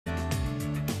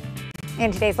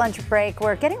In today's lunch break,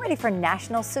 we're getting ready for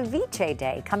National Ceviche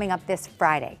Day coming up this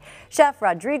Friday. Chef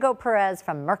Rodrigo Perez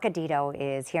from Mercadito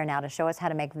is here now to show us how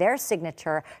to make their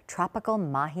signature tropical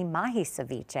mahi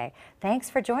ceviche. Thanks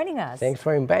for joining us. Thanks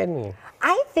for inviting me.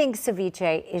 I think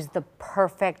ceviche is the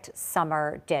perfect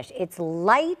summer dish. It's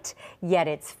light, yet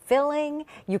it's filling.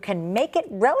 You can make it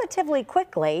relatively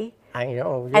quickly. I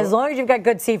know. As long as you've got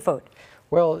good seafood.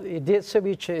 Well, this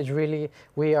ceviche is really,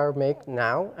 we are making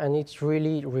now, and it's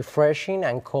really refreshing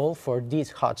and cold for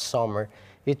this hot summer.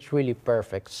 It's really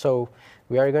perfect. So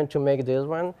we are going to make this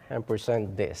one and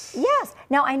present this. Yes.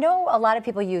 Now, I know a lot of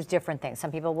people use different things.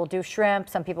 Some people will do shrimp,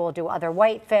 some people will do other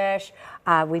whitefish.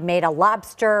 We made a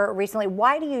lobster recently.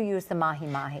 Why do you use the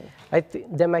mahi-mahi?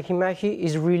 The mahi-mahi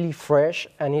is really fresh,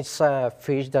 and it's a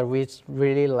fish that we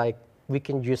really like. We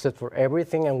can use it for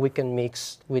everything, and we can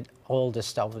mix with all the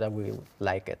stuff that we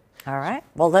like it. All right.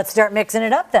 Well, let's start mixing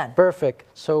it up then. Perfect.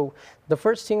 So the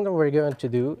first thing that we're going to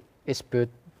do is put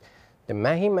the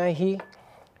mahi-mahi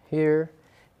here.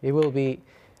 It will be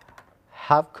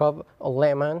half cup of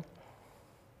lemon,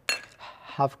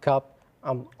 half cup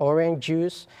orange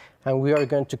juice, and we are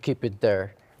going to keep it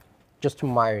there just to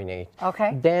marinate.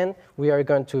 Okay. Then we are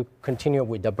going to continue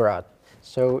with the broth.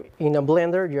 So in a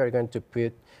blender, you are going to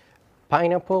put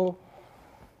pineapple,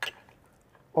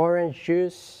 orange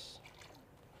juice,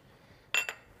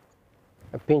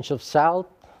 a pinch of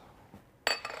salt,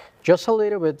 just a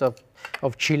little bit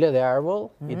of chile de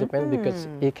árbol. It depends because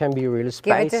it can be really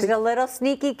spicy. Give it just a little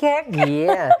sneaky kick.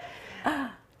 Yeah.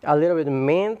 A little bit of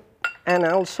mint, and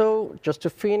also, just to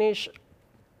finish,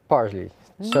 parsley.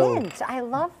 Mint, I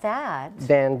love that.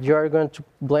 Then you are going to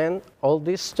blend all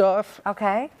this stuff.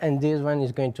 Okay. And this one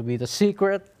is going to be the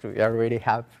secret we already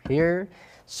have here.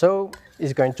 So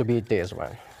it's going to be this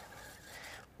one.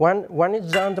 When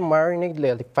it's done to marinate,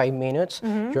 like 5 minutes,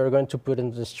 you're going to put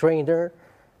in the strainer.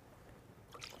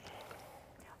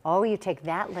 Oh, you take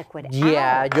that liquid out.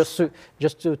 Yeah,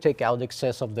 just to take out the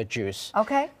excess of the juice.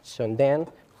 Okay. So then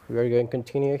we are going to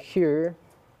continue here.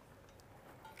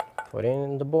 Put it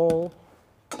in the bowl.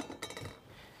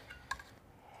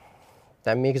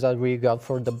 That mix that we got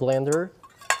for the blender.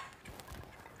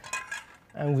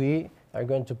 And we are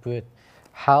going to put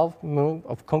half moon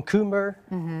of cucumber,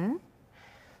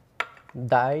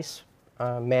 diced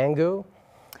mango.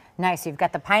 Nice, you've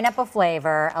got the pineapple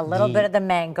flavor, a little bit of the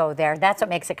mango there. That's what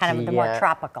makes it kind of more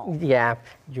tropical. Yeah,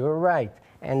 you're right.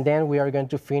 And then we are going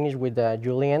to finish with the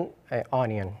julienne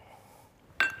onion.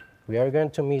 We are going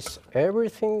to mix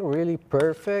everything really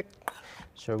perfect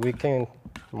so we can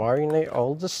marinate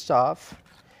all the stuff.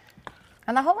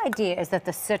 And the whole idea is that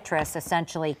the citrus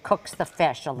essentially cooks the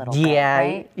fish a little bit, Yeah,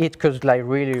 right? it cooks like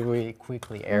really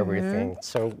quickly, everything.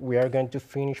 So we are going to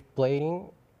finish plating.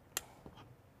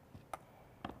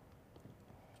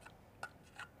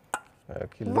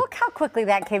 Okay, Look how quickly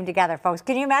that came together, folks.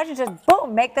 Can you imagine just,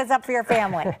 boom, make this up for your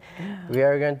family? We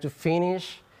are going to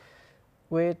finish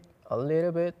with a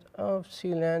little bit of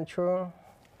cilantro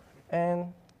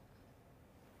and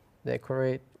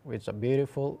decorate with a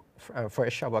beautiful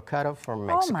fresh avocado from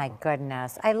Mexico. Oh my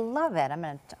goodness, I love it.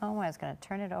 I was gonna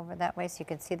turn it over that way so you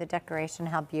can see the decoration,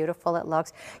 how beautiful it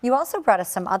looks. You also brought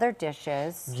us some other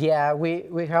dishes. Yeah,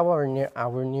 we have our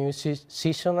new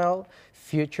seasonal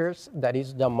features, that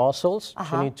is the mussels.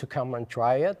 You need to come and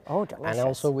try it. Oh, delicious. And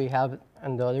also we have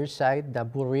on the other side the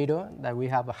burrito, that we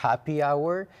have a happy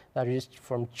hour that is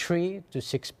from 3 to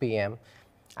 6 p.m.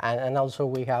 And also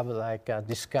we have like a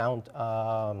discount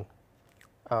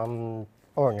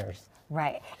owners.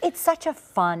 Right. It's such a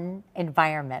fun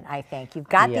environment, I think. You've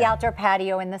got the outdoor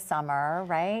patio in the summer,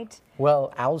 right?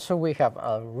 Well, also we have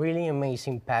a really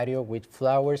amazing patio with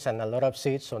flowers and a lot of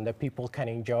seats so that people can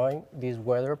enjoy this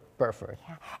weather perfect.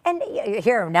 Yeah. And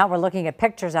here, now we're looking at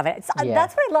pictures of it.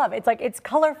 That's what I love. It's like, it's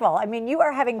colorful. I mean, you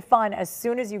are having fun as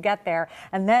soon as you get there,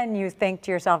 and then you think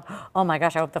to yourself, oh my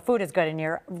gosh, I hope the food is good, and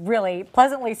you're really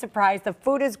pleasantly surprised. The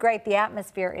food is great, the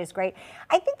atmosphere is great.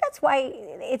 I think that's why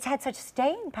it's had such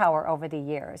staying power over the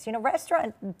years. You know,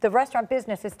 the restaurant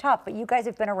business is tough, but you guys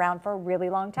have been around for a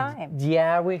really long time.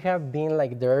 Yeah, we have been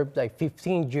like there like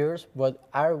 15 years, but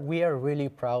we are really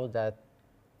proud that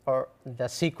the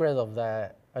secret of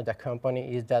the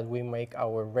company is that we make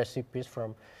our recipes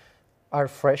from our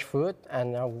fresh food,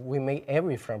 and we make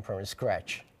everything from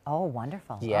scratch. Oh,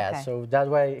 wonderful. Yeah, okay. So that's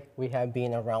why we have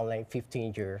been around like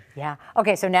 15 years. Yeah.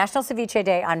 Okay, so National Ceviche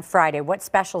Day on Friday. What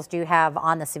specials do you have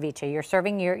on the ceviche? You're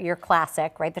serving your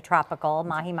classic, right? The tropical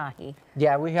mahi-mahi.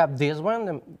 Yeah, we have this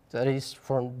one that is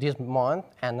from this month,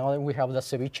 and now we have the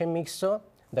ceviche mixto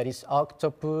that is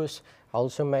octopus,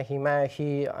 also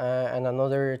mahi-mahi, and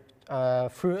another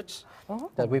fruits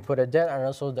that we put it there, and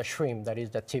also the shrimp that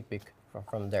is the typical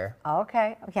from there.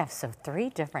 Okay. Yeah, so 3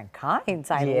 different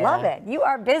kinds. I Yeah. love it. You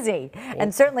are busy.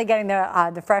 And certainly getting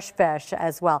the fresh fish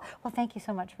as well. Well, thank you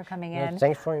so much for coming in.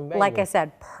 Thanks for inviting Like me. I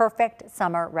said, perfect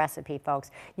summer recipe, folks.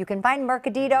 You can find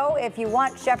Mercadito if you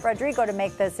want Chef Rodrigo to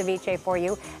make the ceviche for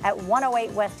you at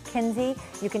 108 West Kinzie.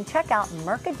 You can check out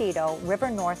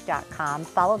mercadito.rivernorth.com.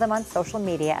 Follow them on social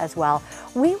media as well.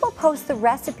 We will post the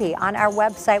recipe on our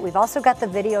website. We've also got the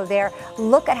video there.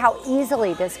 Look at how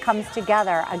easily this comes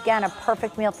together. Again, a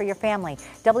perfect meal for your family.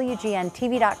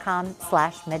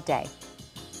 WGNTV.com/midday.